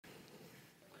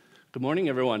Good morning,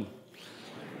 everyone.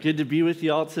 Good to be with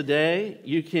you all today.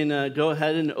 You can go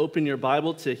ahead and open your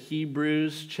Bible to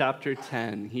Hebrews chapter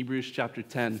 10. Hebrews chapter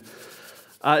 10.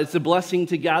 It's a blessing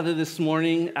to gather this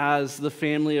morning as the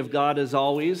family of God as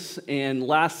always. And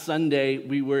last Sunday,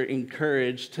 we were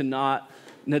encouraged to not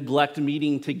neglect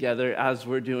meeting together as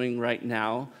we're doing right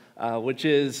now, which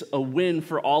is a win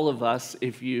for all of us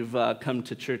if you've come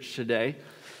to church today.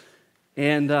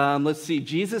 And let's see,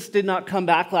 Jesus did not come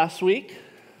back last week.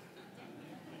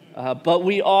 But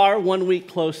we are 1 week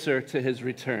closer to his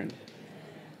return.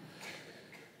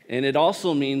 And it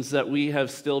also means that we have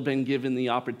still been given the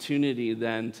opportunity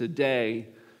then today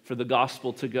for the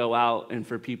gospel to go out and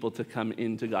for people to come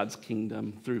into God's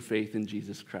kingdom through faith in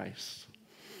Jesus Christ.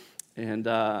 And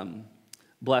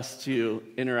blessed to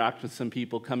interact with some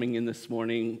people coming in this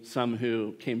morning, some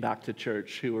who came back to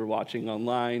church who were watching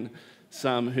online,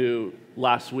 some who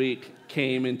last week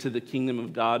came into the kingdom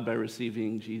of God by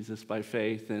receiving Jesus by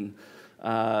faith. And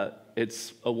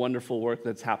it's a wonderful work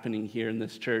that's happening here in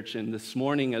this church. And this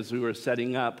morning, as we were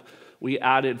setting up, we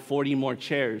added 40 more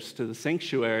chairs to the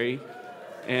sanctuary.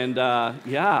 And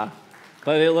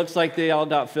but it looks like they all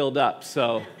got filled up.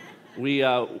 So we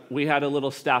had a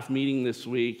little staff meeting this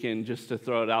week, and just to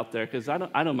throw it out there, because I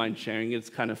don't mind sharing, it's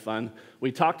kind of fun.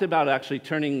 We talked about actually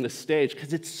turning the stage,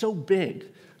 because it's so big.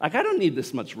 Like, I don't need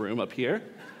this much room up here.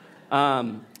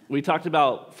 We talked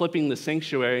about flipping the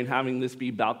sanctuary and having this be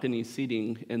balcony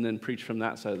seating and then preach from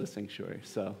that side of the sanctuary.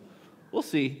 So we'll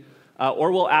see.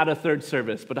 Or we'll add a third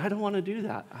service, but I don't want to do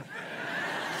that.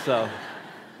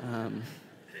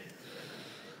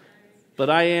 But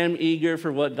I am eager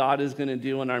for what God is going to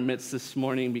do in our midst this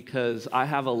morning, because I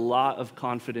have a lot of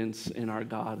confidence in our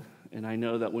God. And I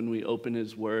know that when we open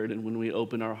his word and when we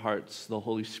open our hearts, the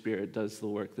Holy Spirit does the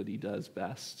work that he does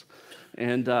best.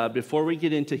 And before we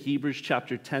get into Hebrews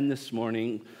chapter 10 this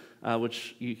morning,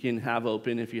 which you can have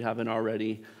open if you haven't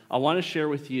already, I want to share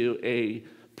with you a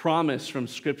promise from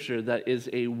Scripture that is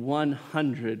a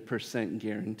 100%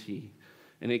 guarantee.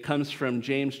 And it comes from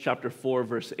James chapter 4,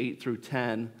 verse 8 through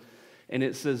 10. And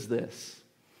it says this: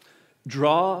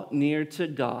 "Draw near to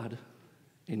God,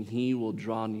 and he will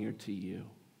draw near to you."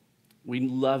 We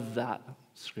love that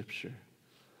scripture.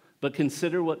 But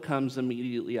consider what comes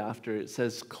immediately after. It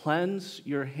says, "Cleanse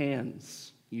your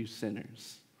hands, you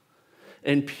sinners,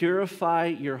 and purify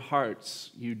your hearts,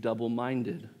 you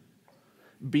double-minded.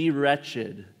 Be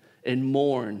wretched and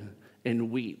mourn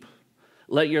and weep.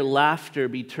 Let your laughter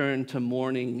be turned to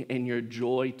mourning and your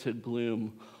joy to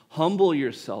gloom. Humble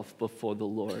yourself before the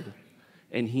Lord,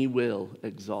 and he will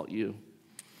exalt you."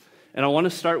 And I want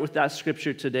to start with that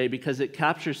scripture today because it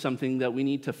captures something that we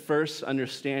need to first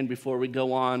understand before we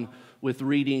go on with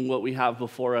reading what we have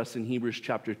before us in Hebrews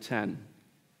chapter 10.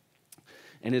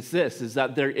 And it's this, is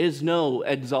that there is no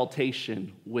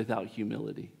exaltation without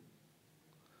humility.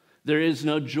 There is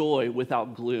no joy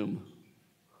without gloom.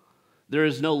 There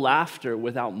is no laughter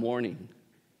without mourning.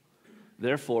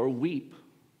 Therefore, weep,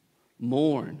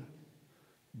 mourn,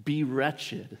 be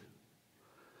wretched,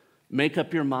 make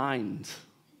up your mind,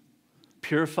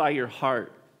 purify your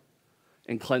heart,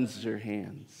 and cleanse your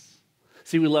hands.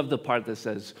 See, we love the part that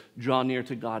says, draw near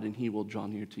to God and he will draw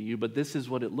near to you. But this is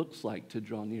what it looks like to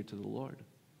draw near to the Lord.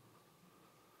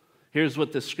 Here's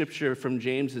what the scripture from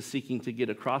James is seeking to get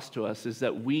across to us, is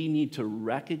that we need to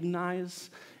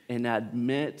recognize and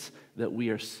admit that we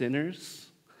are sinners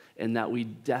and that we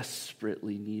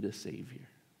desperately need a Savior.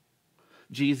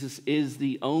 Jesus is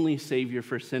the only Savior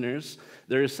for sinners.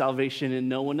 There is salvation in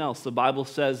no one else. The Bible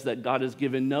says that God has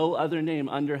given no other name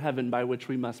under heaven by which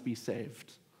we must be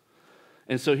saved.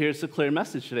 And so here's the clear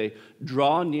message today.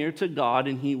 Draw near to God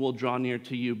and he will draw near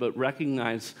to you, but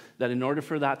recognize that in order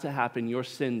for that to happen, your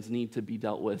sins need to be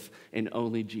dealt with, and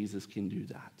only Jesus can do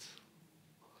that.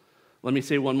 Let me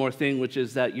say one more thing, which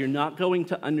is that you're not going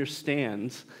to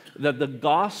understand that the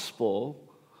gospel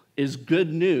is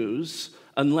good news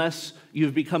unless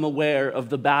you've become aware of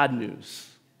the bad news.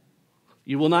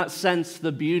 You will not sense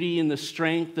the beauty and the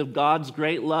strength of God's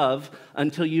great love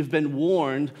until you've been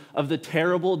warned of the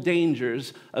terrible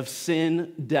dangers of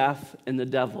sin, death, and the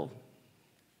devil.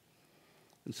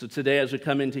 And so today, as we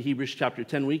come into Hebrews chapter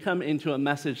 10, we come into a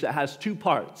message that has two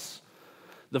parts.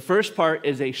 The first part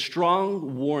is a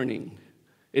strong warning.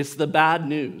 It's the bad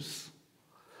news.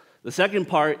 The second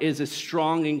part is a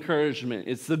strong encouragement.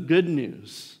 It's the good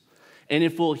news. And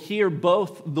if we'll hear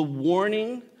both the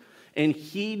warning and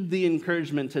heed the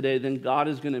encouragement today, then God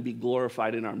is going to be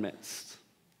glorified in our midst.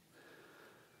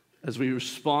 As we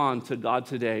respond to God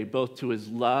today, both to his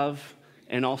love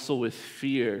and also with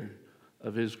fear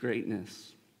of his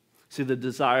greatness. See, the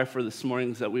desire for this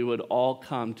morning is that we would all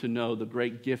come to know the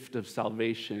great gift of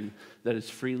salvation that is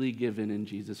freely given in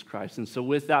Jesus Christ. And so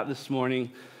with that this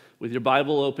morning, with your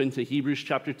Bible open to Hebrews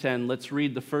chapter 10, let's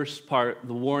read the first part,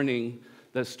 the warning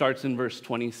that starts in verse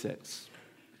 26.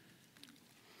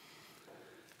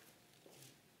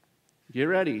 Get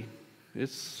ready.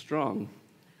 It's strong.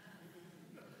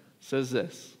 It says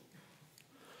this: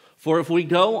 "For if we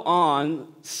go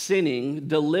on sinning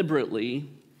deliberately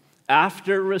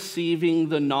after receiving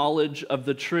the knowledge of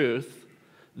the truth,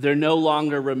 there no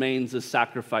longer remains a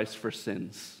sacrifice for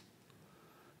sins,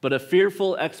 but a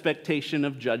fearful expectation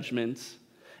of judgment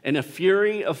and a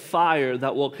fury of fire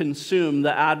that will consume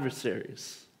the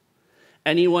adversaries.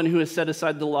 Anyone who has set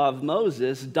aside the law of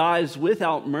Moses dies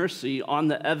without mercy on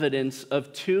the evidence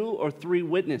of 2 or 3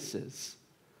 witnesses.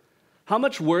 How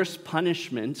much worse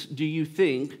punishment do you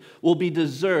think will be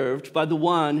deserved by the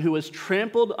one who has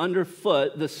trampled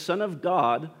underfoot the Son of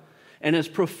God and has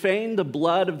profaned the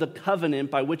blood of the covenant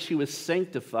by which he was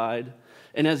sanctified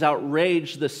and has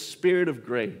outraged the Spirit of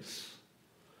grace?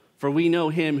 For we know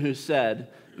him who said,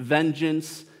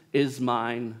 'Vengeance is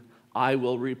mine, I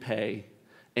will repay.'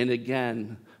 And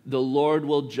again, the Lord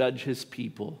will judge his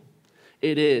people.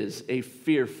 It is a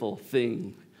fearful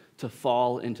thing to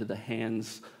fall into the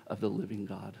hands of the living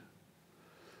God."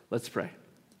 Let's pray.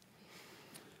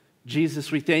 Jesus,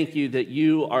 we thank you that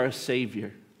you are a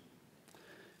Savior.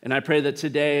 And I pray that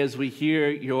today, as we hear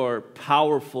your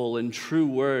powerful and true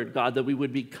word, God, that we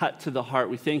would be cut to the heart.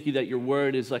 We thank you that your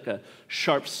word is like a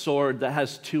sharp sword that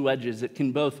has 2 edges. It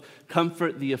can both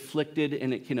comfort the afflicted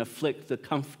and it can afflict the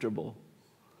comfortable.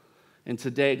 And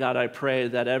today, God, I pray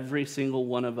that every single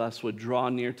one of us would draw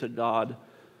near to God,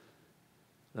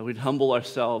 that we'd humble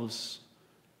ourselves,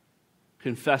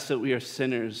 confess that we are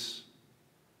sinners,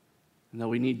 and that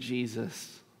we need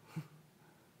Jesus,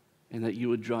 and that you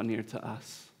would draw near to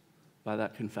us by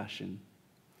that confession.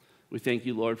 We thank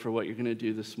you, Lord, for what you're going to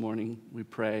do this morning. We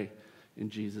pray in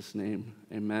Jesus' name.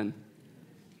 Amen.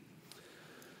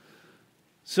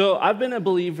 So I've been a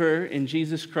believer in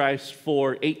Jesus Christ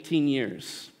for 18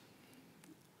 years.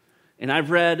 And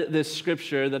I've read this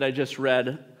scripture that I just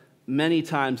read many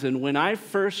times. And when I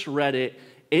first read it,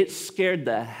 it scared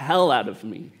the hell out of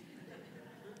me,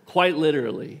 quite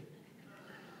literally.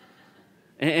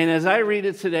 And as I read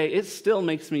it today, it still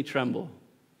makes me tremble.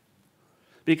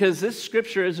 Because this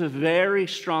scripture is a very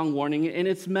strong warning, and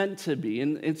it's meant to be.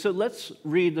 And so let's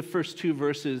read the first 2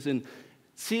 verses and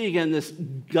see again this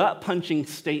gut-punching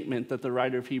statement that the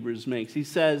writer of Hebrews makes. He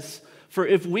says, "For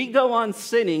if we go on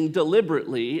sinning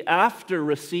deliberately after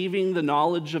receiving the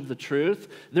knowledge of the truth,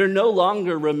 there no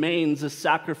longer remains a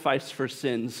sacrifice for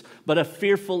sins, but a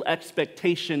fearful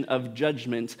expectation of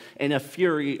judgment and a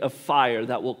fury of fire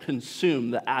that will consume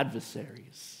the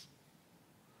adversaries."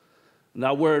 And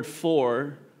that word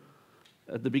 "for"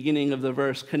 at the beginning of the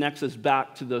verse connects us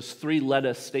back to those 3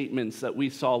 let-us statements that we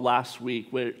saw last week,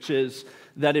 which is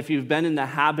that if you've been in the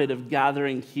habit of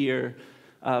gathering here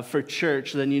for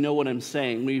church, then you know what I'm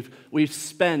saying. We've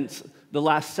spent the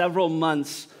last several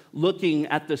months looking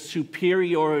at the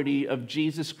superiority of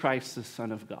Jesus Christ, the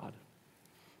Son of God.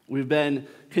 We've been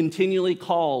continually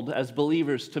called as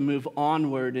believers to move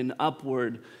onward and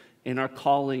upward in our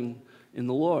calling in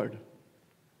the Lord.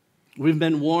 We've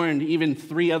been warned even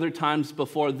 3 other times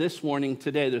before this warning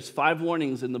today. There's 5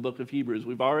 warnings in the book of Hebrews.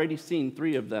 We've already seen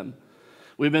 3 of them.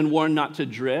 We've been warned not to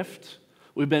drift.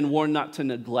 We've been warned not to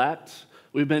neglect.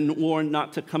 We've been warned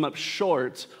not to come up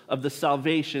short of the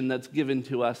salvation that's given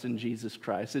to us in Jesus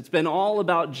Christ. It's been all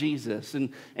about Jesus. And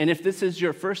if this is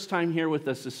your first time here with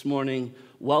us this morning,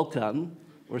 welcome.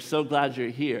 We're so glad you're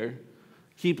here.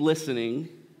 Keep listening.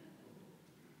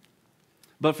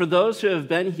 But for those who have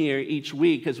been here each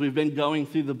week as we've been going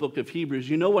through the book of Hebrews,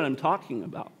 you know what I'm talking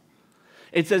about.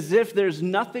 It's as if there's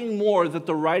nothing more that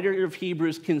the writer of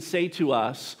Hebrews can say to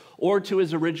us or to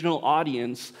his original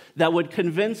audience that would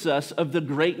convince us of the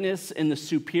greatness and the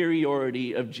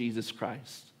superiority of Jesus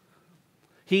Christ.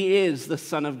 He is the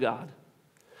Son of God.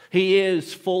 He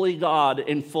is fully God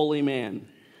and fully man.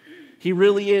 He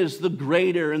really is the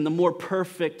greater and the more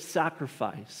perfect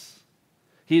sacrifice.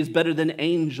 He is better than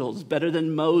angels, better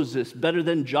than Moses, better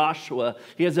than Joshua.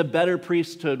 He has a better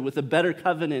priesthood with a better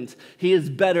covenant. He is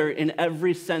better in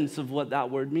every sense of what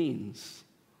that word means.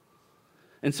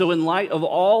 And so in light of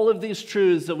all of these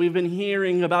truths that we've been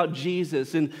hearing about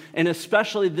Jesus, and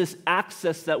especially this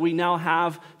access that we now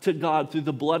have to God through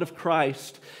the blood of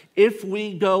Christ, if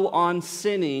we go on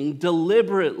sinning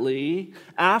deliberately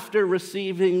after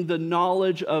receiving the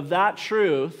knowledge of that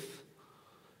truth,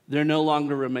 there no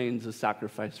longer remains a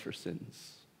sacrifice for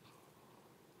sins.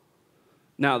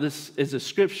 Now, this is a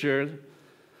scripture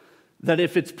that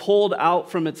if it's pulled out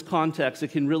from its context,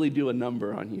 it can really do a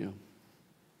number on you.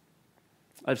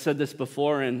 I've said this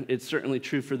before, and it's certainly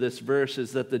true for this verse,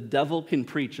 is that the devil can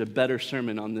preach a better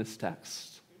sermon on this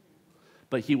text,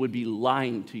 but he would be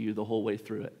lying to you the whole way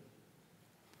through it.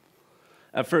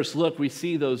 At first look, we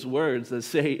see those words that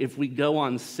say, if we go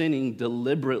on sinning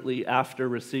deliberately after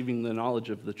receiving the knowledge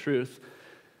of the truth,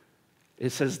 it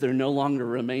says there no longer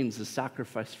remains a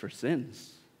sacrifice for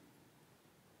sins.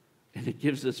 And it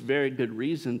gives us very good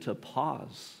reason to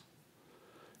pause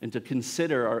and to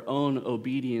consider our own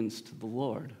obedience to the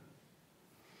Lord.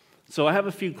 So I have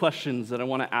a few questions that I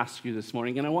want to ask you this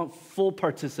morning, and I want full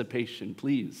participation,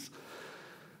 please.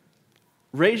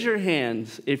 Raise your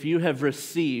hand if you have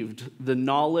received the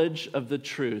knowledge of the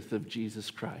truth of Jesus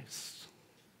Christ.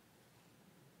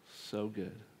 So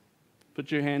good. Put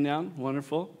your hand down.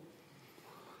 Wonderful.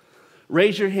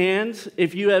 Raise your hand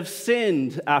if you have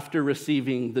sinned after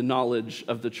receiving the knowledge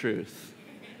of the truth.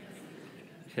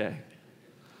 Okay.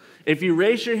 If you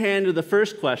raise your hand to the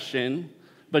first question,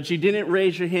 but you didn't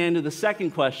raise your hand to the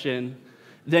second question,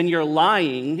 then you're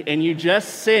lying and you just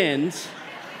sinned,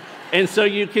 and so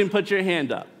you can put your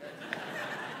hand up.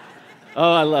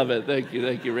 Oh, I love it. Thank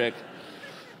you, Rick.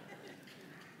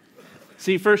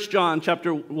 See, 1 John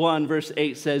chapter 1, verse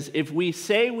 8 says, if we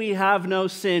say we have no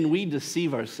sin, we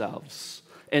deceive ourselves,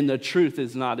 and the truth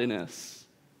is not in us.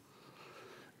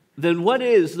 Then what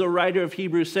is the writer of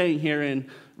Hebrews saying here in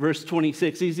verse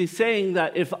 26? Is he saying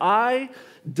that if I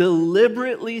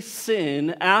deliberately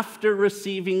sin after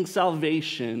receiving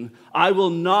salvation, I will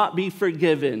not be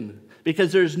forgiven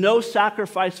because there's no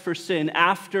sacrifice for sin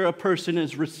after a person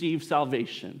has received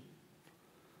salvation?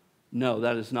 No,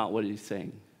 that is not what he's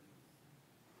saying.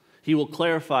 He will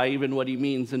clarify even what he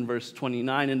means in verse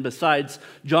 29. And besides,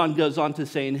 John goes on to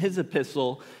say in his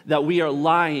epistle that we are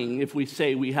lying if we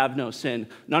say we have no sin.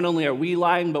 Not only are we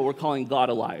lying, but we're calling God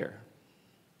a liar.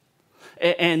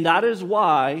 And that is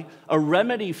why a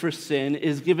remedy for sin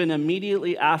is given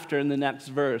immediately after in the next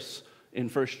verse in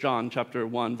 1 John chapter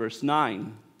 1, verse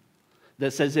 9,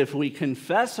 that says, if we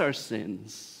confess our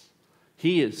sins,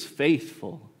 he is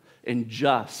faithful and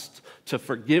just to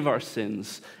forgive our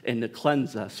sins and to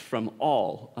cleanse us from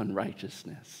all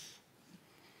unrighteousness.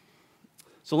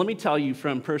 So let me tell you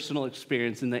from personal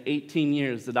experience in the 18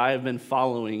 years that I have been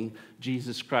following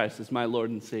Jesus Christ as my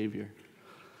Lord and Savior,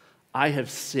 I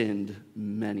have sinned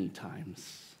many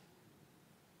times.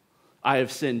 I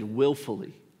have sinned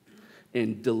willfully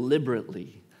and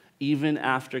deliberately, even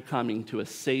after coming to a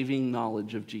saving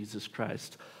knowledge of Jesus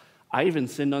Christ. I even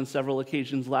sinned on several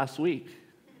occasions last week.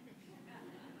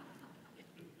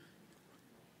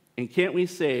 And can't we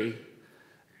say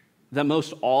that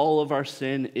most all of our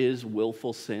sin is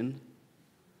willful sin?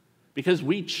 Because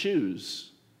we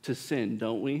choose to sin,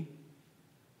 don't we?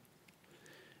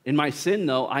 In my sin,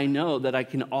 though, I know that I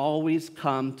can always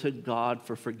come to God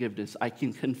for forgiveness. I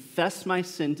can confess my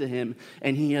sin to him,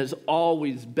 and he has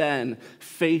always been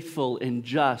faithful and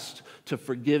just to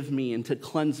forgive me and to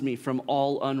cleanse me from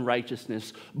all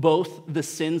unrighteousness, both the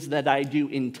sins that I do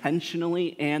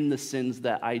intentionally and the sins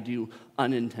that I do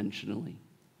unintentionally.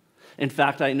 In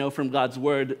fact, I know from God's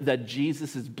word that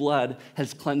Jesus' blood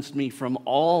has cleansed me from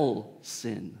all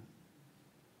sin.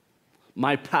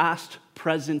 My past,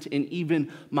 present, and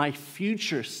even my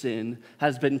future sin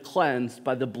has been cleansed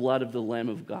by the blood of the Lamb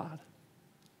of God.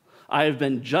 I have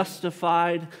been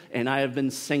justified and I have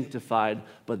been sanctified,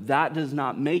 but that does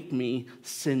not make me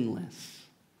sinless.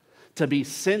 To be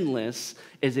sinless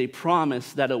is a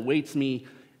promise that awaits me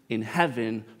in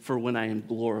heaven for when I am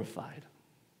glorified.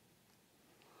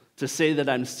 To say that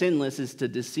I'm sinless is to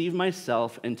deceive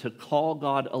myself and to call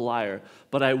God a liar.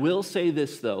 But I will say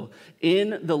this, though.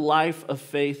 In the life of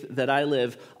faith that I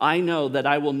live, I know that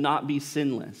I will not be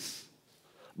sinless.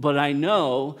 But I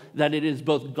know that it is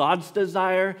both God's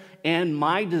desire and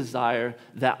my desire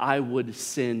that I would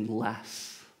sin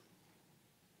less.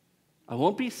 I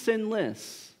won't be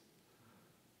sinless,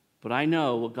 but I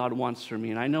know what God wants for me,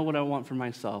 and I know what I want for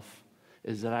myself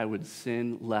is that I would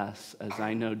sin less as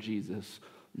I know Jesus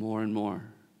more and more.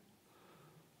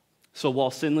 So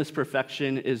while sinless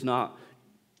perfection is not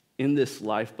in this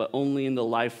life, but only in the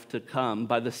life to come,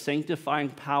 by the sanctifying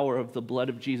power of the blood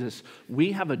of Jesus,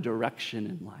 we have a direction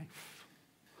in life.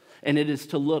 And it is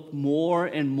to look more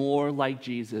and more like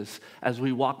Jesus as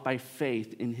we walk by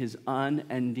faith in his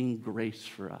unending grace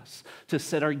for us, to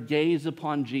set our gaze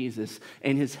upon Jesus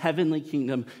and his heavenly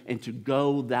kingdom and to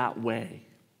go that way.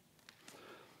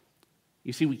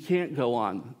 You see, we can't go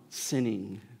on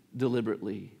sinning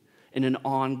deliberately in an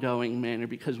ongoing manner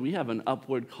because we have an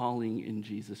upward calling in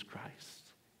Jesus Christ.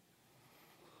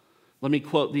 Let me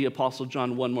quote the Apostle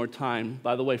John one more time.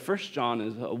 By the way, 1 John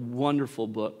is a wonderful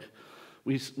book.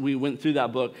 We went through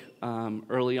that book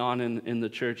early on in the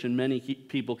church, and many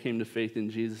people came to faith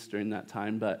in Jesus during that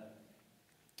time. But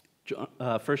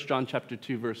 1 John chapter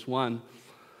 2, verse 1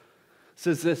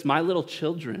 says this, "My little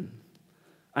children,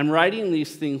 I'm writing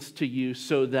these things to you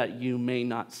so that you may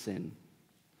not sin."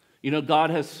 You know, God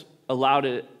has allowed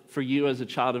it for you as a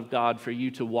child of God, for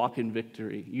you to walk in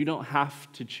victory. You don't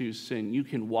have to choose sin. You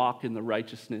can walk in the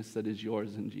righteousness that is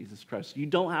yours in Jesus Christ. You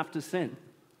don't have to sin.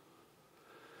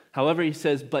 However, he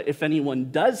says, but if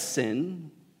anyone does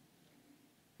sin,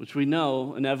 which we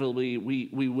know inevitably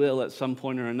we will at some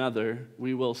point or another,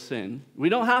 we will sin. We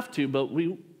don't have to, but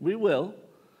we will.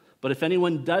 But if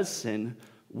anyone does sin,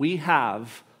 we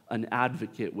have an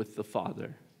advocate with the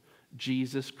Father,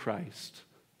 Jesus Christ,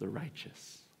 the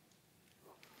righteous.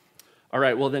 All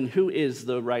right, well then, who is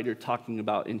the writer talking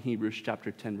about in Hebrews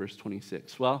chapter 10, verse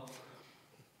 26? Well,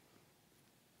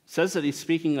 it says that he's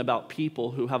speaking about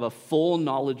people who have a full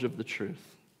knowledge of the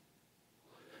truth.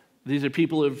 These are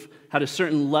people who've had a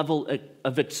certain level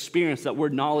of experience. That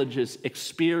word knowledge is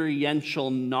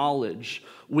experiential knowledge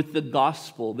with the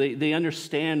gospel. They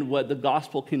understand what the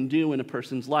gospel can do in a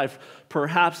person's life.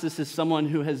 Perhaps this is someone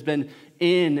who has been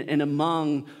in and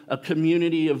among a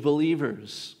community of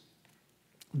believers.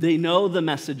 They know the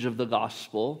message of the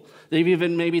gospel. They've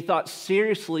even maybe thought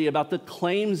seriously about the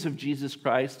claims of Jesus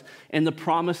Christ and the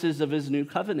promises of his new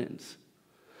covenant.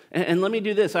 And let me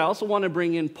do this. I also want to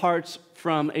bring in parts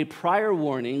from a prior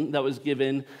warning that was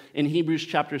given in Hebrews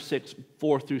chapter 6,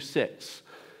 4 through 6.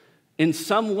 In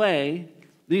some way,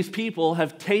 these people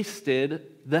have tasted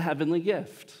the heavenly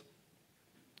gift.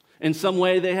 In some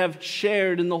way, they have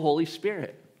shared in the Holy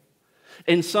Spirit.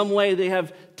 In some way, they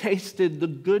have tasted the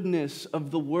goodness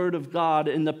of the Word of God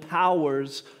and the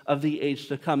powers of the age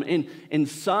to come. In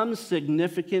some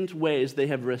significant ways, they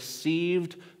have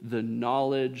received the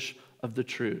knowledge of the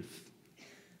truth.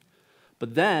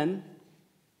 But then,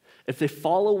 if they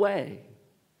fall away,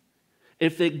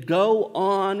 if they go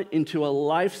on into a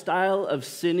lifestyle of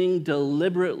sinning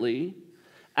deliberately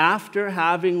after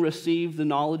having received the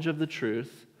knowledge of the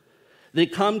truth, they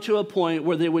come to a point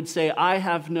where they would say, I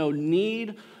have no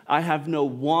need, I have no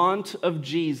want of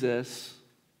Jesus.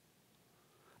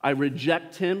 I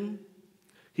reject him.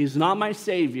 He's not my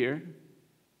Savior.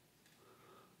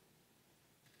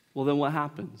 Well, then what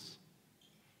happens?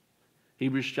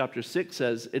 Hebrews chapter 6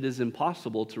 says, it is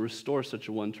impossible to restore such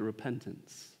a one to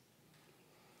repentance.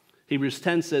 Hebrews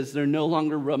 10 says, there no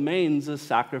longer remains a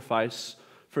sacrifice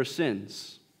for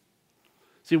sins.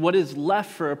 See, what is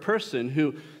left for a person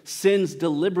who sins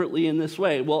deliberately in this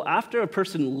way? Well, after a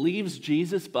person leaves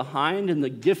Jesus behind and the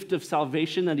gift of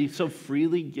salvation that he so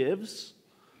freely gives,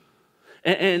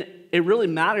 and it really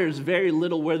matters very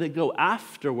little where they go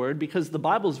afterward, because the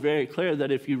Bible is very clear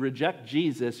that if you reject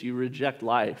Jesus, you reject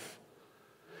life.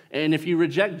 And if you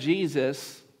reject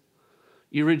Jesus,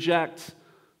 you reject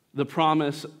the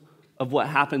promise of what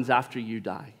happens after you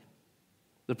die.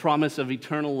 The promise of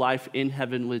eternal life in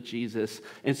heaven with Jesus.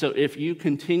 And so if you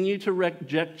continue to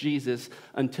reject Jesus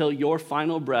until your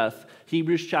final breath,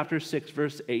 Hebrews chapter 6,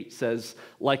 verse 8 says,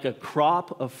 like a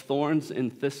crop of thorns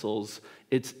and thistles,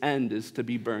 its end is to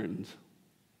be burned.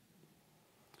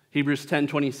 Hebrews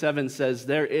 10:27 says,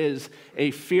 there is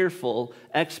a fearful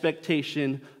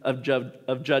expectation of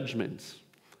judgment,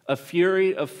 a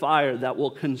fury of fire that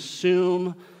will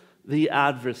consume the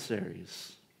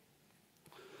adversaries.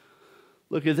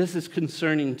 Look, if this is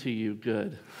concerning to you,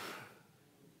 good.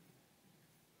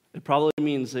 It probably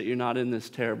means that you're not in this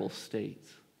terrible state.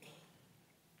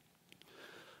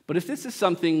 But if this is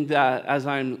something that, as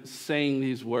I'm saying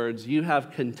these words, you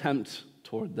have contempt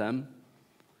toward them,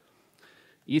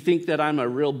 you think that I'm a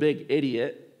real big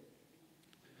idiot,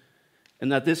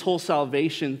 and that this whole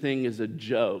salvation thing is a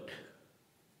joke,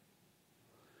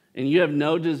 and you have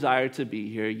no desire to be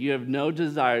here, you have no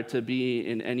desire to be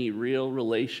in any real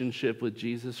relationship with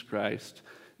Jesus Christ,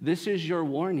 this is your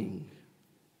warning.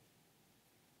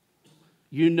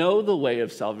 You know the way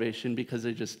of salvation because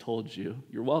I just told you.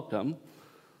 You're welcome.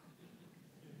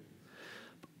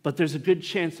 But there's a good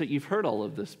chance that you've heard all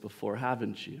of this before,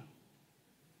 haven't you?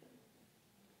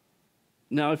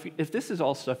 Now, if this is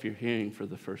all stuff you're hearing for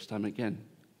the first time, again,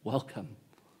 welcome.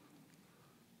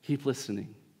 Keep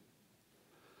listening.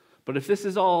 But if this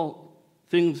is all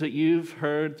things that you've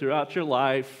heard throughout your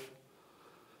life,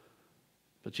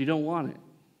 but you don't want it,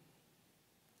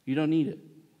 you don't need it,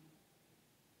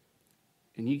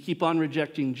 and you keep on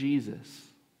rejecting Jesus,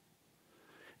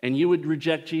 and you would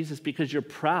reject Jesus because you're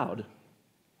proud,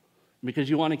 because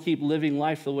you want to keep living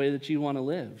life the way that you want to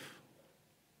live,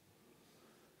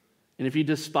 And if you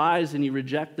despise and you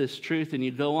reject this truth and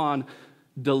you go on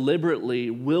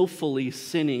deliberately, willfully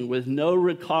sinning with no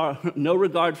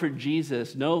regard for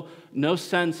Jesus, no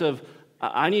sense of,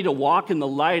 I need to walk in the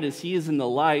light as he is in the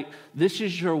light, this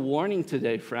is your warning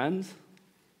today, friends.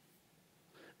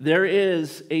 There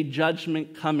is a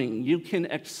judgment coming. You can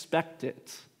expect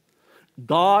it.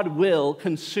 God will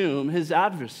consume his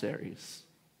adversaries.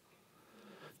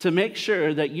 To make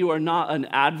sure that you are not an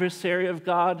adversary of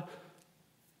God,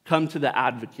 come to the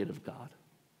advocate of God,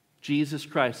 Jesus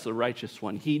Christ, the righteous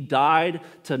one. He died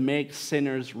to make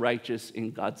sinners righteous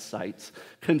in God's sight.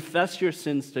 Confess your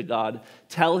sins to God.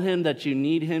 Tell him that you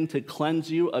need him to cleanse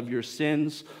you of your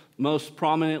sins, most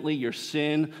prominently your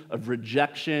sin of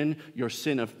rejection, your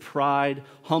sin of pride.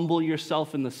 Humble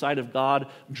yourself in the sight of God.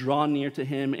 Draw near to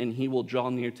him, and he will draw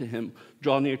near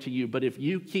to you. But if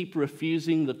you keep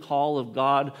refusing the call of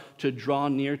God to draw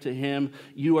near to him,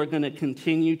 you are going to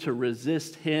continue to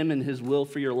resist him and his will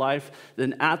for your life.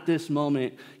 Then at this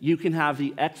moment, you can have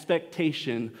the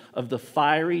expectation of the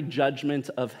fiery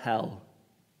judgment of hell.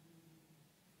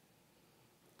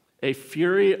 A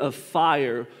fury of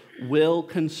fire will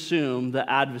consume the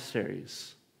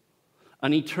adversaries.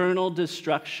 An eternal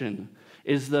destruction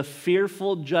is the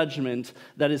fearful judgment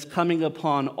that is coming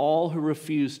upon all who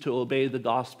refuse to obey the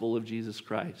gospel of Jesus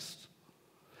Christ.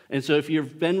 And so if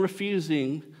you've been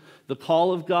refusing the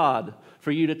call of God for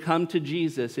you to come to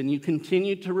Jesus and you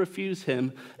continue to refuse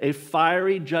him, a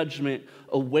fiery judgment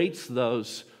awaits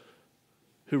those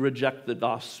who reject the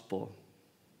gospel.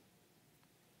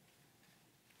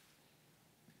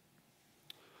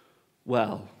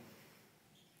 Well,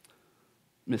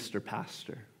 Mr.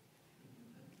 Pastor,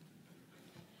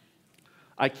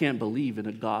 I can't believe in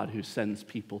a God who sends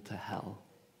people to hell.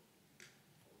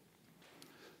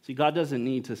 See, God doesn't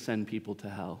need to send people to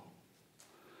hell.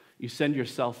 You send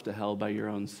yourself to hell by your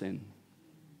own sin.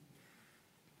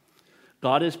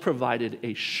 God has provided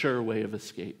a sure way of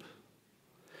escape.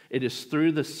 It is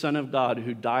through the Son of God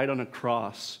who died on a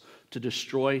cross to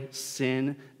destroy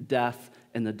sin, death,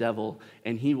 and the devil,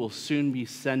 and he will soon be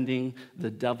sending the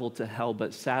devil to hell.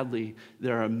 But sadly,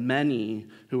 there are many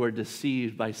who are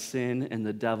deceived by sin and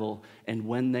the devil, and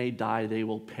when they die, they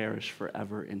will perish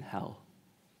forever in hell.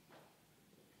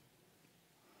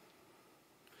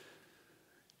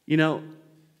 You know,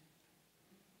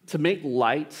 to make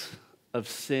light of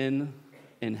sin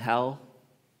and hell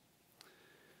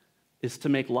is to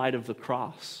make light of the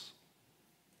cross.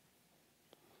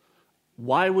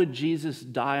 Why would Jesus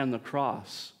die on the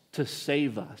cross? To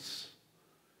save us,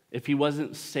 if he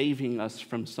wasn't saving us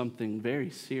from something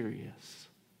very serious.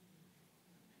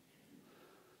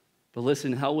 But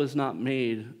listen, hell was not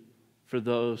made for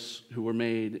those who were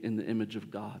made in the image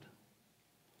of God.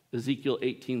 Ezekiel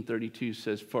 18:32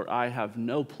 says, "For I have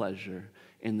no pleasure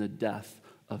in the death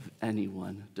of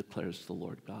anyone, declares the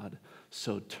Lord God.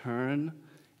 So turn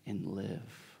and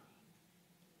live."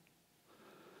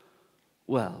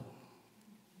 Well,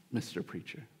 Mr.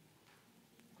 Preacher,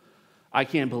 I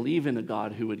can't believe in a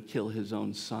God who would kill his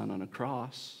own son on a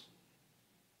cross.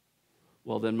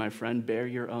 Well then, my friend, bear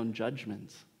your own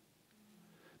judgment,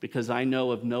 because I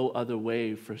know of no other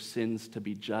way for sins to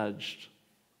be judged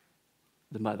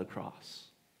than by the cross.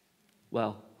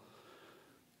 Well,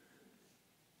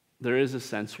 there is a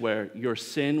sense where your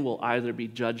sin will either be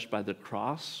judged by the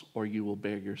cross or you will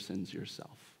bear your sins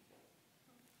yourself.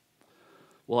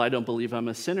 Well, I don't believe I'm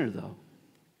a sinner, though.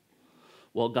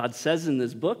 Well, God says in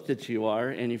this book that you are,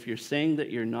 and if you're saying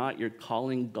that you're not, you're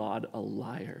calling God a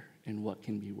liar, and what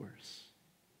can be worse?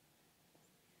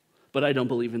 But I don't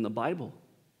believe in the Bible,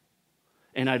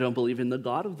 and I don't believe in the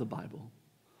God of the Bible.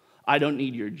 I don't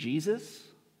need your Jesus.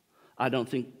 I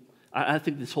think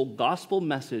this whole gospel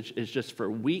message is just for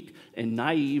weak and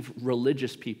naive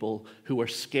religious people who are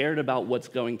scared about what's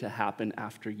going to happen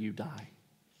after you die.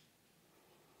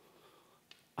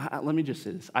 Let me just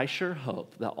say this. I sure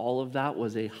hope that all of that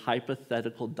was a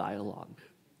hypothetical dialogue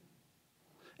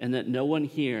and that no one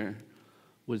here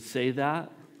would say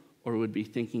that or would be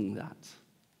thinking that.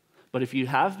 But if you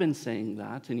have been saying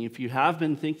that and if you have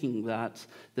been thinking that,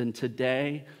 then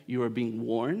today you are being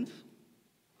warned,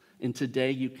 and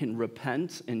today you can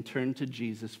repent and turn to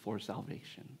Jesus for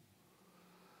salvation.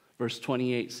 Verse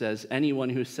 28 says, "Anyone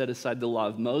who set aside the law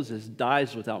of Moses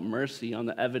dies without mercy on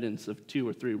the evidence of 2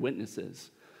 or 3 witnesses."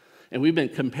 And we've been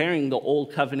comparing the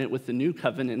old covenant with the new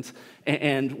covenant,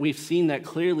 and we've seen that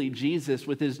clearly Jesus,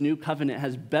 with his new covenant,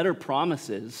 has better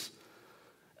promises.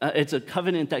 It's a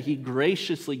covenant that he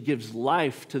graciously gives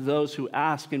life to those who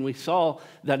ask. And we saw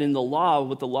that in the law,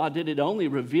 what the law did, it only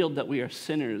revealed that we are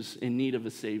sinners in need of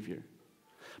a Savior.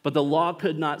 But the law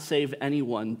could not save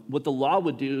anyone. What the law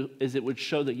would do is it would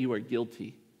show that you are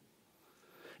guilty.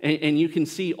 And you can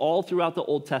see all throughout the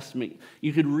Old Testament,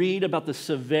 you could read about the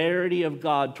severity of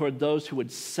God toward those who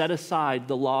would set aside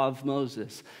the law of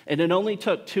Moses. And it only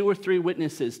took 2 or 3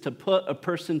 witnesses to put a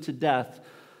person to death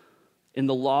in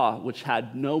the law, which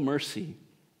had no mercy.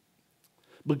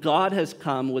 But God has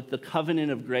come with the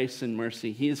covenant of grace and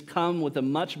mercy. He has come with a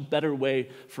much better way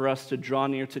for us to draw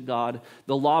near to God.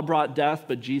 The law brought death,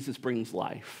 but Jesus brings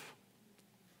life.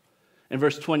 In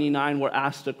verse 29, we're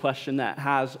asked a question that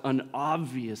has an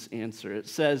obvious answer. It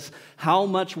says, how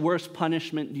much worse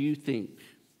punishment do you think?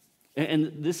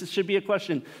 And this should be a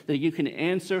question that you can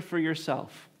answer for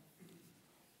yourself.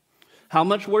 How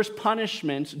much worse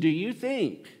punishment do you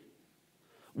think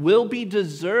will be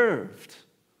deserved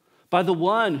by the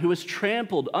one who has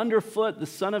trampled underfoot the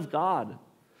Son of God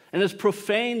and has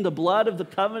profaned the blood of the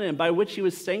covenant by which he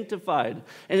was sanctified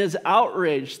and has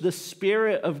outraged the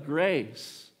Spirit of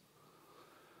grace?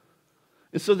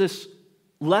 And so this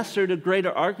lesser to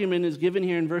greater argument is given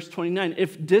here in verse 29.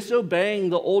 If disobeying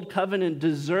the old covenant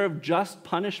deserved just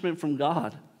punishment from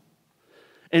God,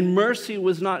 and mercy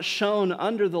was not shown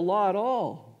under the law at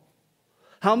all,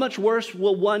 how much worse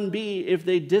will one be if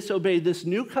they disobey this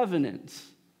new covenant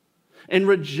and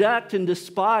reject and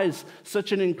despise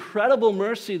such an incredible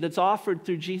mercy that's offered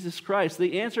through Jesus Christ?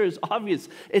 The answer is obvious.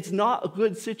 It's not a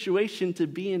good situation to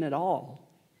be in at all.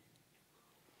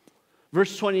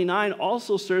 Verse 29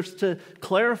 also serves to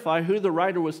clarify who the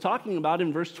writer was talking about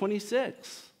in verse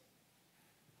 26.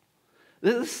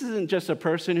 This isn't just a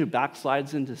person who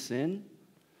backslides into sin.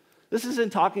 This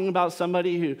isn't talking about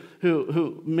somebody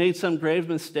who made some grave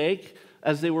mistake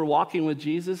as they were walking with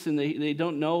Jesus and they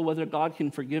don't know whether God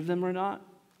can forgive them or not.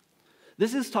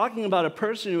 This is talking about a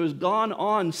person who has gone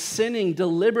on sinning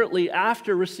deliberately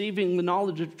after receiving the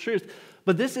knowledge of truth.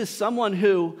 But this is someone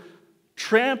who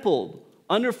trampled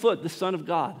underfoot the Son of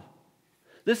God.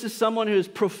 This is someone who has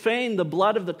profaned the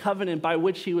blood of the covenant by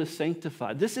which he was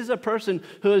sanctified. This is a person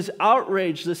who has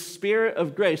outraged the Spirit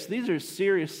of grace. These are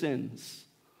serious sins.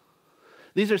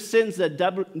 These are sins that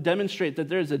demonstrate that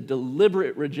there is a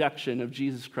deliberate rejection of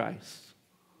Jesus Christ.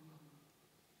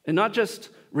 And not just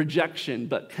rejection,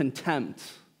 but contempt,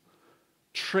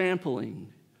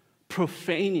 trampling,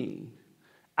 profaning,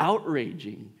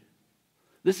 outraging.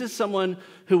 This is someone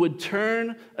who would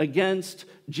turn against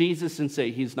Jesus and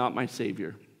say, he's not my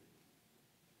Savior.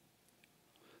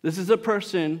 This is a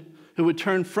person who would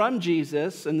turn from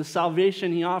Jesus and the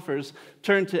salvation he offers,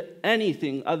 turn to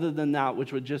anything other than that,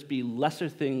 which would just be lesser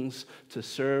things to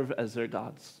serve as their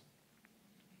gods.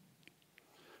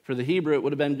 For the Hebrew, it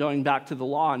would have been going back to the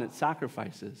law and its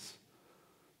sacrifices,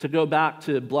 to go back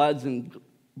to bloods and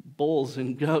bulls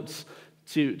and goats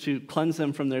to cleanse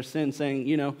them from their sins,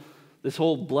 saying, this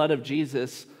whole blood of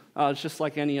Jesus, it's just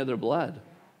like any other blood.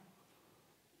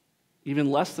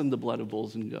 Even less than the blood of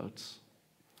bulls and goats.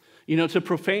 To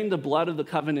profane the blood of the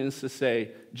covenant is to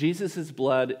say, Jesus'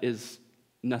 blood is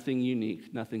nothing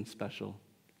unique, nothing special.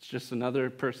 It's just another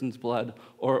person's blood,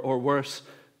 or worse,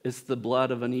 it's the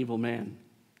blood of an evil man.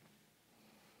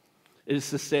 It is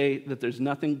to say that there's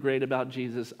nothing great about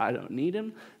Jesus. I don't need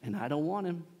him, and I don't want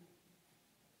him.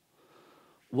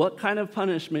 What kind of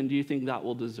punishment do you think that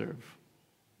will deserve?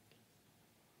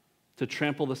 To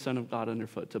trample the Son of God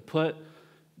underfoot, to put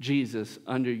Jesus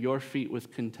under your feet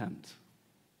with contempt,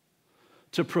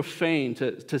 to profane,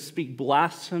 to speak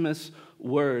blasphemous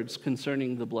words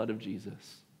concerning the blood of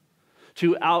Jesus,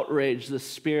 to outrage the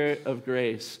Spirit of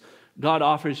grace. God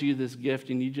offers you this gift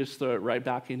and you just throw it right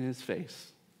back in his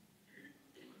face.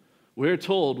 We're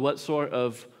told what sort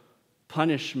of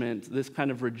punishment this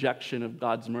kind of rejection of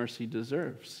God's mercy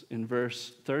deserves in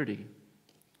verse 30.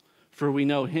 For we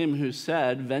know him who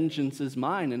said, vengeance is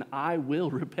mine and I will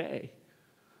repay.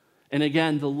 And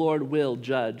again, the Lord will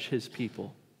judge his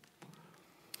people.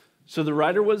 So the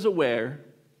writer was aware,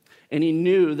 and he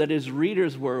knew that his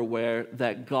readers were aware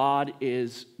that God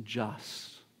is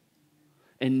just.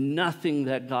 And nothing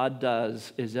that God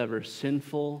does is ever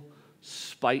sinful,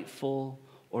 spiteful,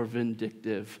 or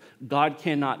vindictive. God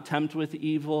cannot tempt with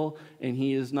evil, and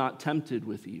he is not tempted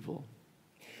with evil.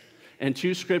 And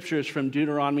 2 scriptures from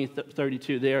Deuteronomy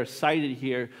 32, they are cited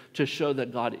here to show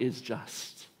that God is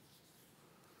just.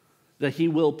 That he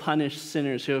will punish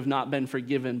sinners who have not been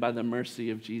forgiven by the mercy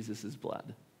of Jesus'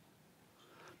 blood.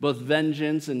 Both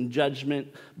vengeance and judgment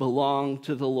belong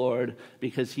to the Lord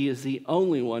because he is the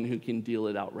only one who can deal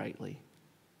it out rightly.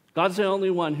 God's the only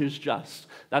one who's just.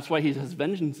 That's why he says,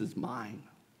 vengeance is mine.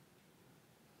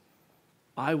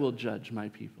 I will judge my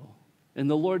people. And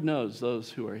the Lord knows those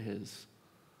who are his,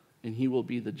 and he will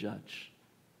be the judge.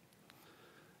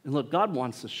 And look, God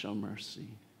wants to show mercy.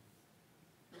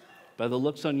 By the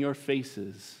looks on your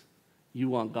faces, you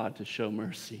want God to show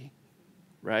mercy,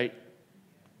 right?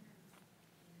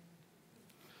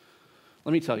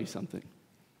 Let me tell you something.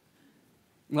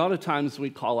 A lot of times we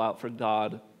call out for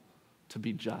God to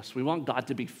be just. We want God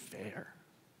to be fair.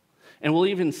 And we'll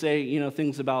even say,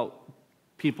 things about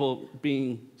people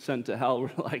being sent to hell.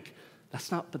 We're like,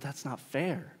 that's not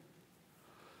fair.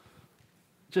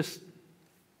 Just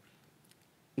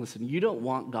listen, you don't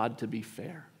want God to be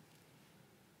fair.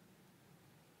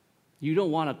 You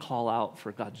don't want to call out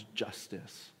for God's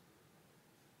justice.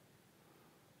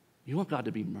 You want God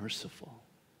to be merciful.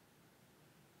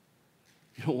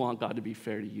 You don't want God to be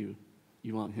fair to you.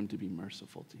 You want him to be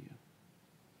merciful to you.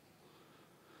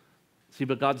 See,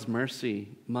 but God's mercy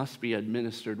must be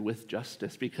administered with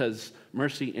justice, because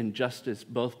mercy and justice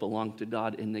both belong to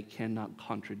God and they cannot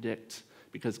contradict,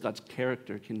 because God's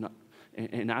character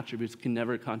and attributes can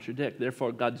never contradict.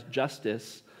 Therefore, God's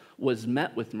justice was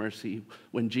met with mercy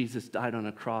when Jesus died on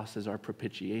a cross as our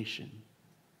propitiation.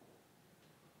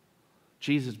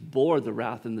 Jesus bore the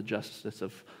wrath and the justice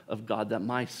of God that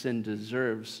my sin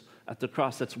deserves at the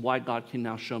cross. That's why God can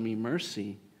now show me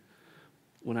mercy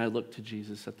when I look to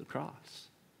Jesus at the cross.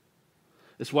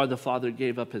 It's why the Father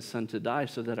gave up his Son to die,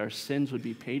 so that our sins would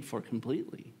be paid for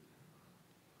completely.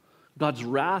 God's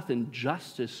wrath and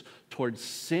justice towards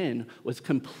sin was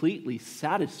completely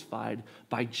satisfied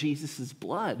by Jesus'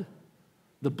 blood,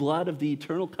 the blood of the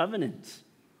eternal covenant.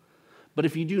 But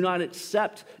if you do not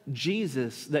accept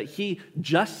Jesus, that he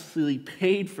justly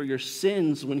paid for your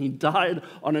sins when he died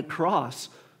on a cross,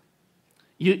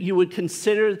 you would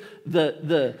consider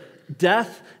the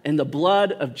death and the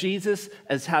blood of Jesus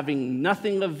as having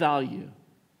nothing of value.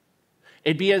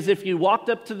 It'd be as if you walked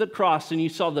up to the cross and you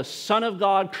saw the Son of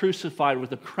God crucified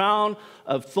with a crown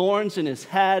of thorns in his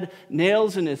head,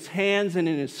 nails in his hands and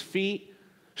in his feet,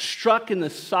 struck in the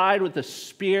side with a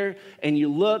spear, and you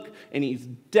look and he's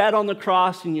dead on the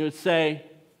cross, and you would say,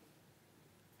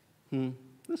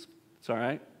 it's all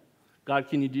right. God,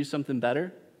 can you do something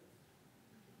better?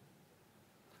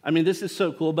 I mean, this is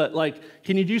so cool, but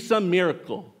can you do some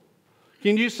miracle?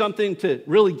 Can you do something to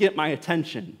really get my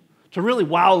attention, to really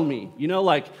wow me?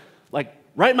 Like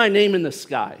write my name in the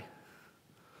sky.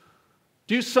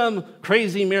 Do some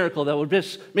crazy miracle that would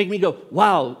just make me go,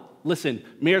 wow. Listen,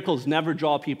 miracles never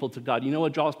draw people to God. You know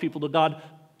what draws people to God?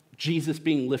 Jesus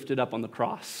being lifted up on the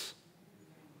cross.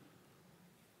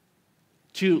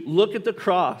 To look at the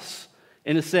cross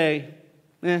and to say,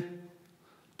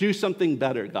 do something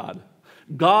better, God.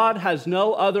 God has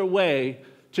no other way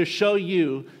to show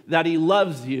you that he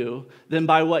loves you than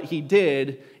by what he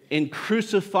did in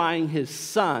crucifying his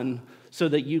Son so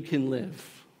that you can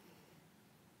live.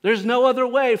 There's no other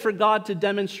way for God to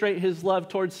demonstrate his love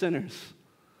towards sinners.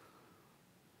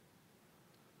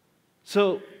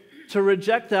 So to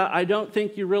reject that, I don't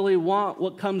think you really want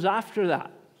what comes after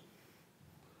that.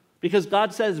 Because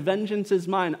God says, vengeance is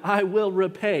mine, I will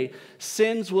repay.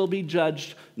 Sins will be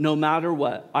judged no matter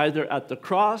what, either at the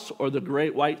cross or the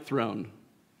great white throne.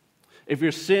 If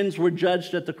your sins were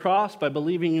judged at the cross by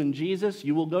believing in Jesus,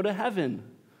 you will go to heaven.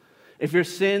 If your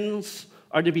sins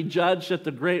are to be judged at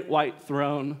the great white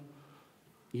throne,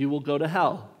 you will go to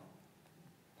hell.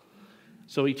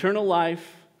 So eternal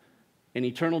life and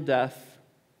eternal death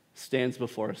stands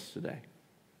before us today.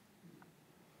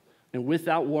 And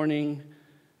without warning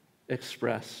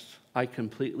expressed, I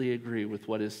completely agree with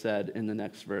what is said in the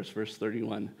next verse, verse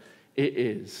 31. It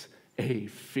is a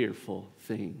fearful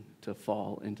thing to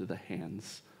fall into the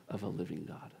hands of a living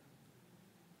God.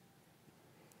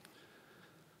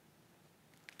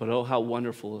 But oh, how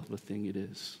wonderful of a thing it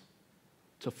is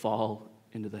to fall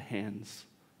into the hands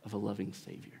of a loving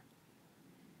Savior.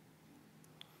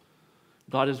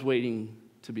 God is waiting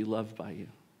to be loved by you.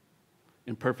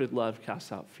 And perfect love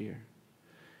casts out fear.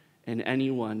 And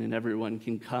anyone and everyone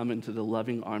can come into the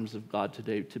loving arms of God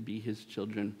today to be his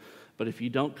children. But if you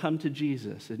don't come to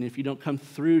Jesus, and if you don't come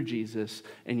through Jesus,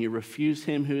 and you refuse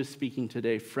him who is speaking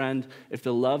today, friend, if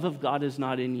the love of God is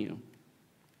not in you,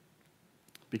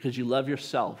 because you love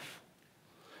yourself,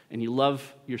 and you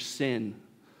love your sin,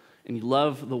 and you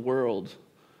love the world,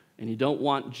 and you don't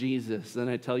want Jesus, then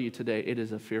I tell you today, it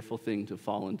is a fearful thing to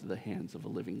fall into the hands of a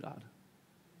living God.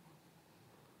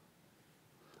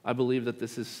 I believe that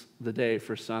this is the day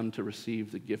for some to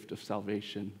receive the gift of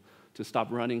salvation, to stop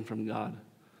running from God,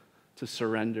 to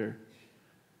surrender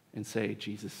and say,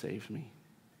 Jesus, save me.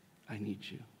 I need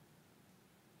you.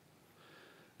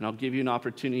 And I'll give you an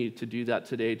opportunity to do that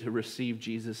today, to receive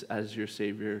Jesus as your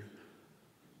Savior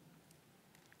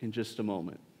in just a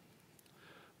moment.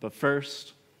 But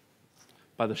first,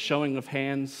 by the showing of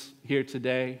hands here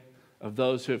today of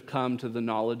those who have come to the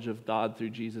knowledge of God through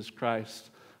Jesus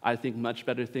Christ, I think much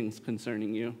better things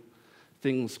concerning you,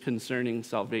 things concerning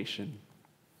salvation.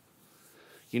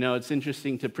 You know, it's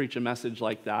interesting to preach a message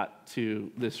like that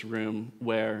to this room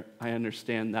where I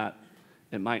understand that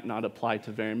it might not apply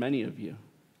to very many of you.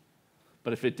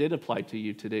 But if it did apply to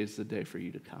you, today's the day for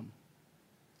you to come.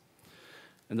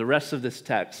 And the rest of this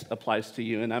text applies to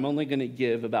you, and I'm only going to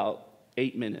give about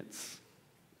 8 minutes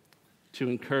to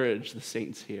encourage the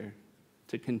saints here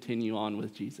to continue on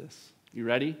with Jesus. You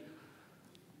ready?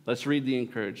 Let's read the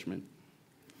encouragement.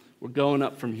 We're going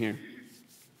up from here.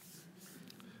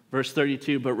 Verse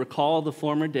 32, but recall the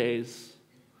former days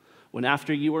when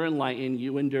after you were enlightened,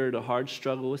 you endured a hard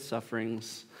struggle with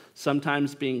sufferings,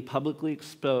 sometimes being publicly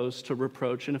exposed to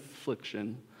reproach and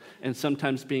affliction, and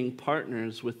sometimes being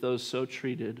partners with those so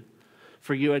treated.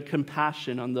 For you had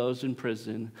compassion on those in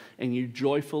prison, and you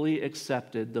joyfully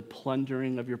accepted the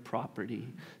plundering of your property,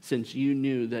 since you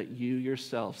knew that you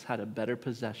yourselves had a better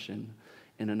possession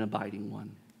and an abiding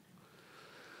one.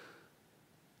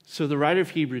 So the writer of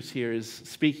Hebrews here is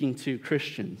speaking to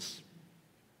Christians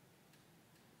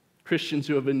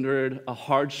who have endured a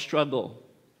hard struggle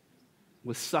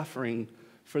with suffering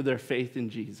for their faith in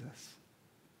Jesus.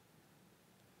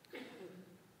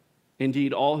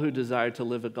 Indeed, all who desire to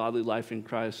live a godly life in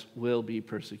Christ will be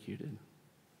persecuted.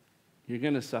 You're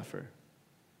going to suffer.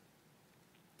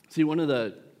 See, one of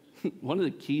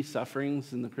the key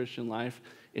sufferings in the Christian life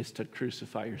is to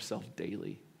crucify yourself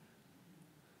daily.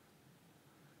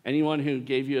 Anyone who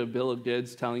gave you a bill of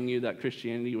goods telling you that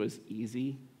Christianity was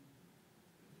easy,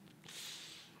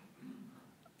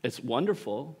 it's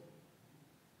wonderful,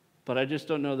 but I just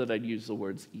don't know that I'd use the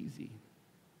words easy.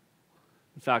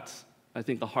 In fact, I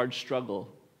think a hard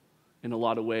struggle in a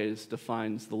lot of ways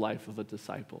defines the life of a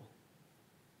disciple.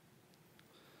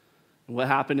 And what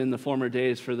happened in the former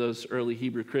days for those early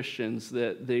Hebrew Christians,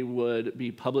 that they would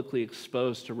be publicly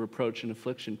exposed to reproach and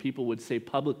affliction. People would say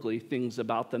publicly things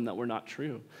about them that were not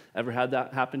true. Ever had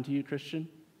that happen to you, Christian?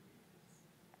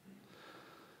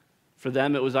 For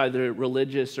them, it was either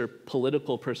religious or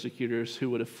political persecutors who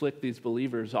would afflict these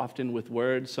believers, often with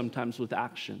words, sometimes with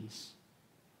actions.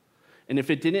 And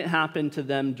if it didn't happen to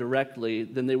them directly,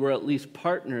 then they were at least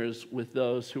partners with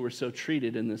those who were so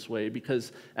treated in this way,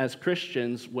 because as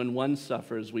Christians, when one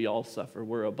suffers, we all suffer.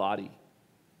 We're a body.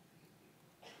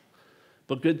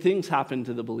 But good things happen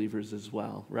to the believers as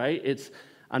well, right?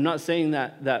 I'm not saying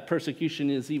that persecution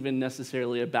is even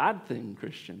necessarily a bad thing,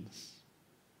 Christians.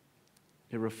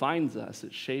 It refines us,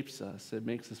 it shapes us, it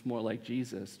makes us more like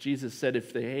Jesus. Jesus said,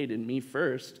 if they hated me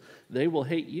first, they will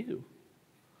hate you.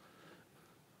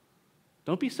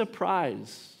 Don't be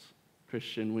surprised,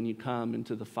 Christian, when you come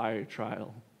into the fire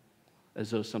trial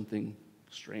as though something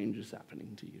strange is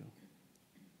happening to you,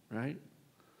 right?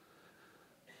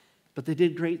 But they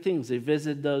did great things. They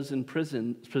visited those in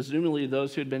prison, presumably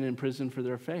those who had been in prison for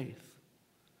their faith.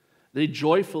 They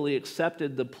joyfully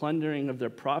accepted the plundering of their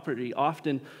property.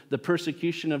 Often the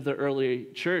persecution of the early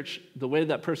church, the way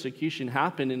that persecution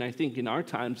happened, and I think in our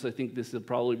times, I think this will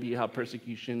probably be how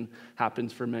persecution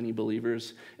happens for many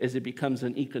believers, is it becomes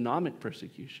an economic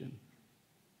persecution.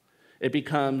 It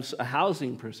becomes a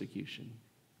housing persecution.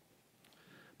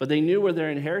 But they knew where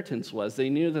their inheritance was. They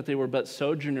knew that they were but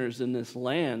sojourners in this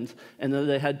land, and that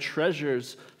they had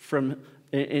treasures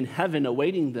in heaven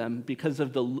awaiting them. Because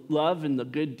of the love and the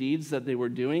good deeds that they were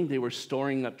doing, they were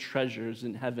storing up treasures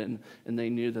in heaven, and they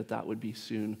knew that that would be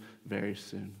soon, very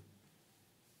soon.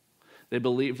 They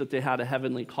believed that they had a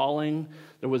heavenly calling.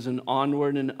 There was an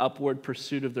onward and upward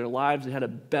pursuit of their lives. They had a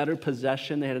better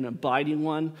possession. They had an abiding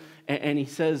one. And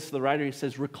the writer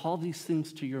says, recall these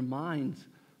things to your mind,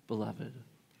 beloved.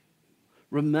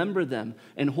 Remember them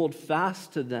and hold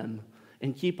fast to them.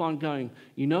 And keep on going.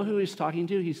 You know who he's talking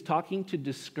to? He's talking to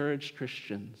discouraged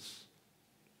Christians.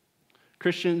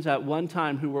 Christians at one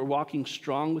time who were walking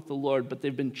strong with the Lord, but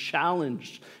they've been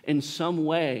challenged in some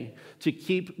way to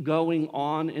keep going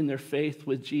on in their faith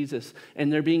with Jesus.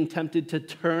 And they're being tempted to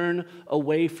turn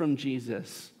away from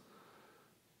Jesus.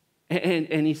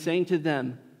 And he's saying to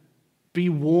them, be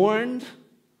warned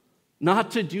not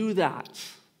to do that.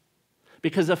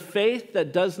 Because a faith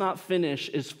that does not finish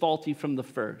is faulty from the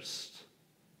first.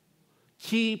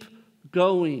 Keep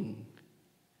going.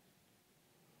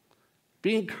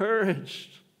 Be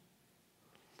encouraged.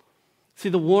 See,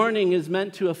 the warning is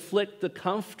meant to afflict the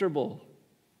comfortable,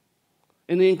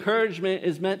 and the encouragement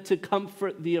is meant to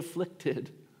comfort the afflicted.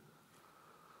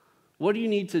 What do you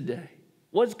need today?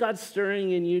 What's God stirring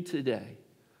in you today?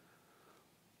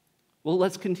 Well,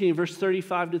 let's continue. Verse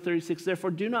 35 to 36.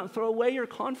 Therefore, do not throw away your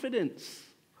confidence,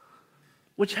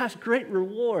 which has great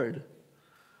reward.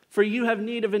 For you have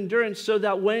need of endurance, so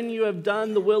that when you have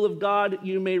done the will of God,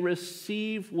 you may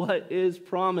receive what is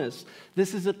promised.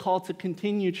 This is a call to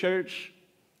continue, church.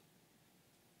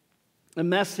 A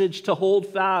message to hold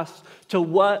fast to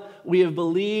what we have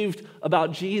believed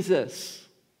about Jesus.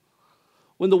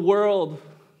 When the world,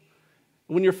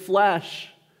 when your flesh,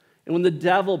 and when the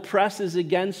devil presses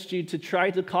against you to try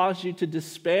to cause you to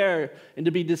despair and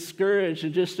to be discouraged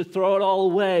and just to throw it all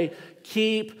away,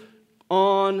 keep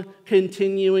on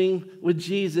continuing with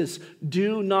Jesus.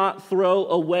 Do not throw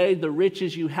away the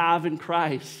riches you have in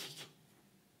Christ.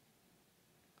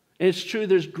 And it's true,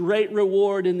 there's great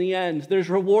reward in the end. There's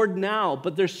reward now,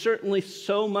 but there's certainly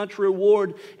so much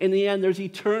reward in the end. There's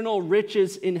eternal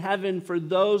riches in heaven for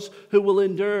those who will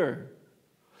endure.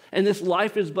 And this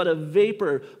life is but a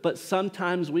vapor, but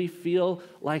sometimes we feel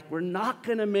like we're not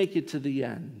going to make it to the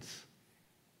end.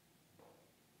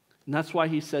 And that's why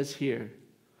he says here,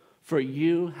 for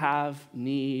you have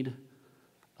need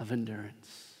of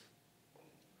endurance.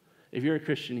 If you're a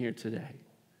Christian here today,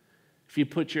 if you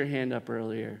put your hand up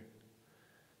earlier,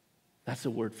 that's a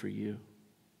word for you.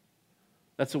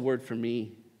 That's a word for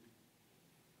me.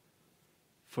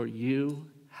 For you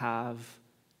have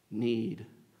need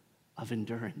of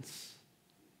endurance.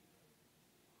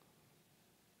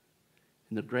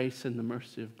 In the grace and the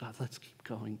mercy of God, let's keep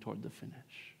going toward the finish.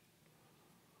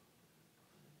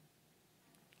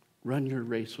 Run your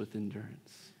race with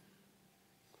endurance.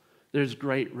 There's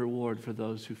great reward for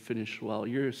those who finish well.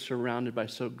 You're surrounded by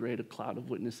so great a cloud of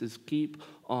witnesses. Keep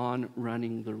on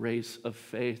running the race of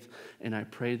faith, and I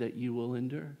pray that you will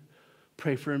endure.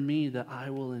 Pray for me that I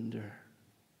will endure.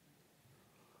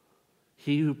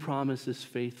 He who promises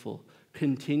faithful.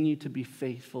 Continue to be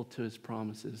faithful to his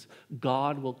promises.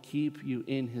 God will keep you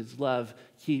in his love.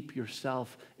 Keep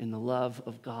yourself in the love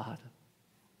of God.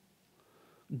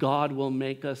 God will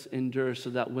make us endure so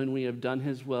that when we have done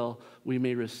his will, we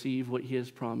may receive what he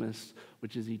has promised,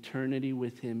 which is eternity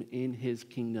with him in his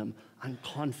kingdom. I'm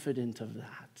confident of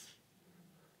that.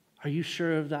 Are you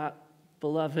sure of that,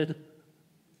 beloved?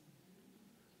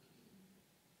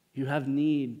 You have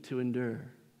need to endure.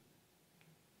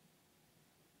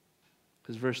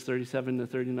 Because verse 37 to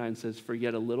 39 says, for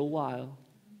yet a little while,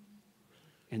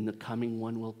 and the coming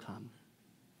one will come.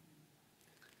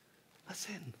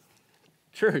 Listen.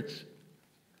 Church,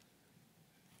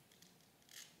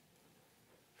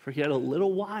 for yet a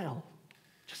little while,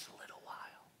 just a little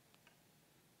while,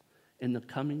 and the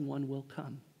coming one will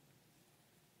come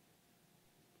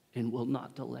and will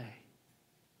not delay.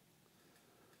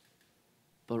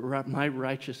 But my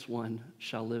righteous one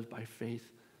shall live by faith.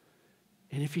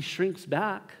 And if he shrinks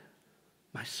back,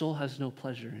 my soul has no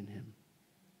pleasure in him.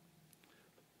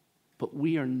 But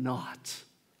we are not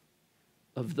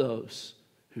of those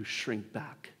who shrink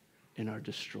back and are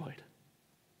destroyed,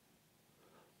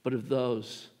 but of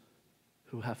those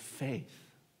who have faith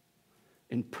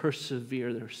and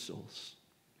persevere their souls.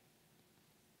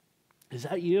 Is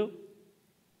that you?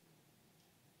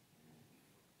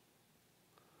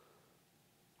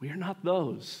 We are not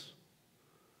those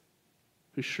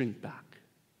who shrink back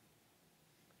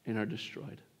and are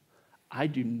destroyed. I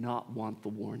do not want the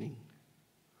warning.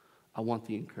 I want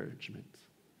the encouragement.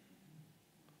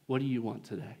 What do you want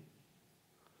today?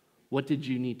 What did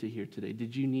you need to hear today?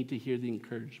 Did you need to hear the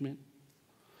encouragement?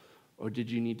 Or did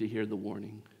you need to hear the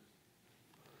warning?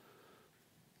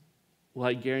 Well,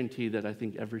 I guarantee that I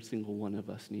think every single one of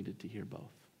us needed to hear both.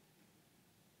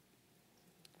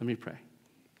 Let me pray.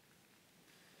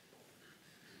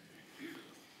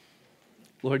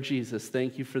 Lord Jesus,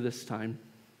 thank you for this time.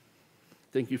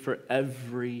 Thank you for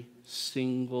every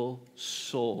single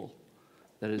soul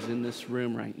that is in this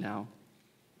room right now.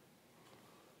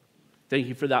 Thank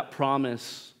you for that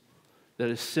promise that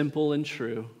is simple and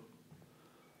true,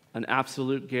 an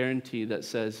absolute guarantee that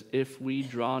says, if we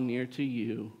draw near to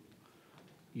you,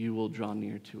 you will draw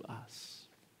near to us.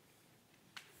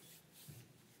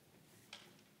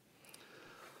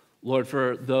 Lord,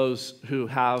 for those who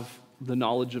have the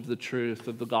knowledge of the truth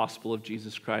of the gospel of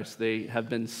Jesus Christ, they have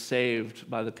been saved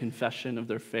by the confession of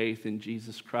their faith in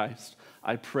Jesus Christ.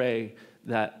 I pray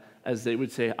that as they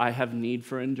would say, I have need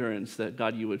for endurance, that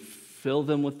God, you would fill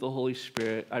them with the Holy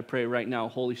Spirit. I pray right now,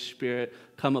 Holy Spirit,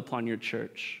 come upon your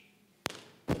church.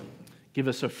 Give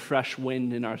us a fresh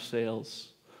wind in our sails.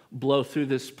 Blow through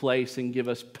this place and give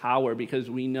us power, because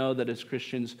we know that as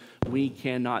Christians, we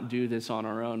cannot do this on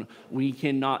our own. We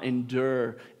cannot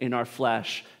endure in our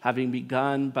flesh. Having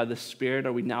begun by the Spirit,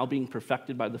 are we now being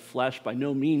perfected by the flesh? By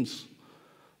no means.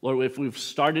 Lord, if we've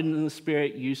started in the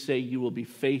Spirit, you say you will be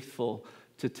faithful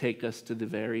to take us to the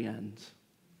very end.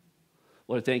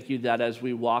 Lord, thank you that as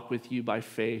we walk with you by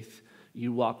faith,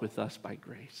 you walk with us by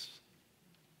grace.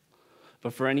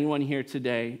 But for anyone here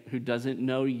today who doesn't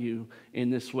know you in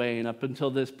this way, and up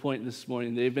until this point this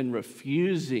morning, they've been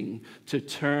refusing to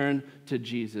turn to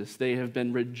Jesus. They have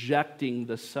been rejecting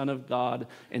the Son of God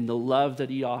and the love that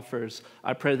he offers.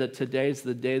 I pray that today is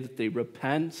the day that they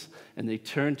repent and they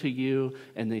turn to you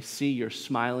and they see your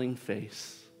smiling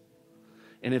face.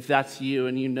 And if that's you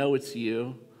and you know it's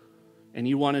you, and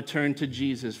you want to turn to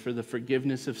Jesus for the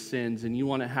forgiveness of sins, and you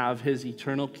want to have his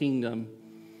eternal kingdom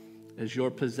as your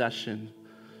possession,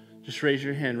 just raise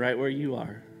your hand right where you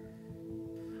are.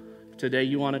 Today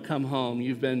you want to come home.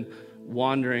 You've been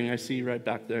wandering. I see you right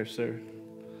back there, sir.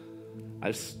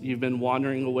 You've been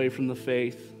wandering away from the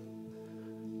faith.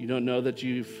 You don't know that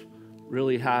you've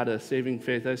really had a saving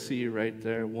faith. I see you right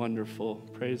there. Wonderful.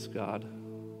 Praise God.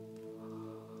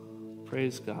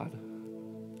 Praise God.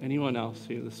 Anyone else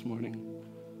here this morning?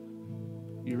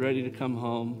 You ready to come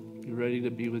home? You ready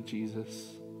to be with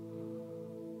Jesus?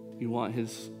 You want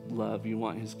his love, you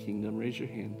want his kingdom. Raise your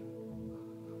hand.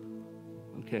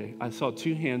 Okay, I saw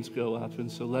 2 hands go up,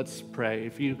 and so let's pray.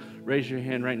 If you raise your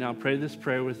hand right now, pray this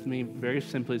prayer with me very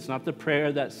simply. It's not the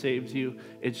prayer that saves you,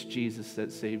 it's Jesus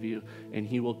that saves you, and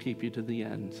he will keep you to the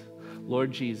end.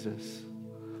 Lord Jesus,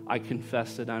 I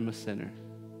confess that I'm a sinner.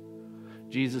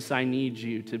 Jesus, I need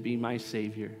you to be my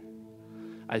Savior.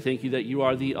 I thank you that you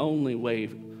are the only way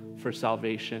for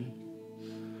salvation.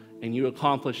 And you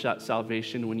accomplished that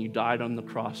salvation when you died on the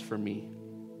cross for me.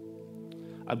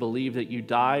 I believe that you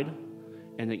died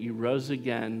and that you rose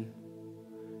again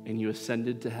and you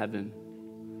ascended to heaven.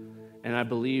 And I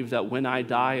believe that when I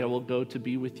die, I will go to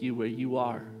be with you where you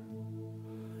are.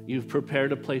 You've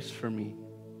prepared a place for me.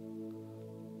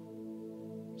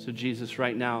 So Jesus,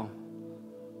 right now,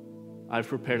 I've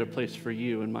prepared a place for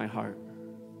you in my heart.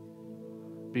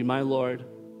 Be my Lord,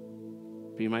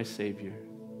 be my Savior.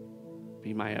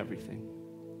 Be my everything.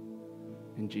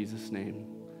 In Jesus' name,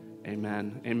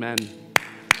 amen. Amen.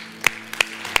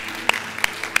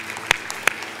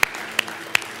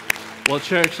 Well,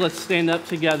 church, let's stand up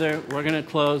together. We're going to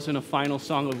close in a final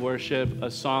song of worship,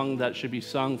 a song that should be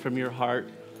sung from your heart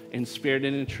in spirit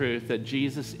and in truth, that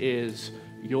Jesus is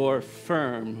your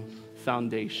firm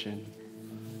foundation.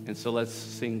 And so let's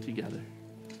sing together.